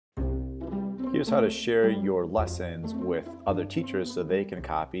Here's how to share your lessons with other teachers so they can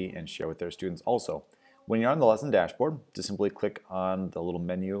copy and share with their students also. When you're on the lesson dashboard, just simply click on the little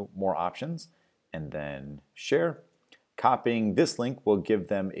menu, More Options, and then Share. Copying this link will give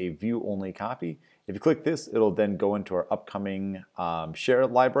them a view-only copy. If you click this, it'll then go into our upcoming share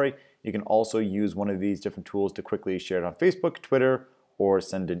library. You can also use one of these different tools to quickly share it on Facebook, Twitter, or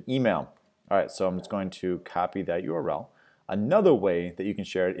send an email. All right, so I'm just going to copy that URL. Another way that you can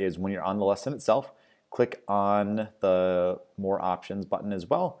share it is when you're on the lesson itself, click on the More Options button as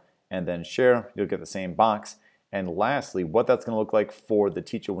well, and then share. You'll get the same box. And lastly, what that's going to look like for the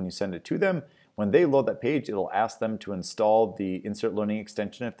teacher when you send it to them. When they load that page, it'll ask them to install the Insert Learning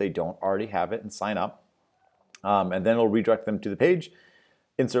extension if they don't already have it and sign up. And then it'll redirect them to the page.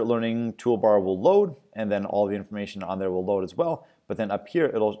 Insert Learning toolbar will load, and then all the information on there will load as well. But then up here,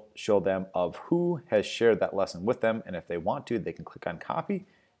 it'll show them of who has shared that lesson with them, and if they want to, they can click on copy,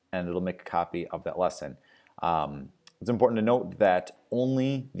 and it'll make a copy of that lesson. It's important to note that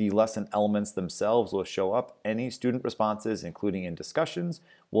only the lesson elements themselves will show up. Any student responses, including in discussions,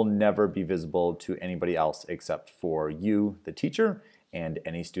 will never be visible to anybody else except for you, the teacher, and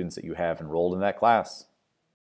any students that you have enrolled in that class.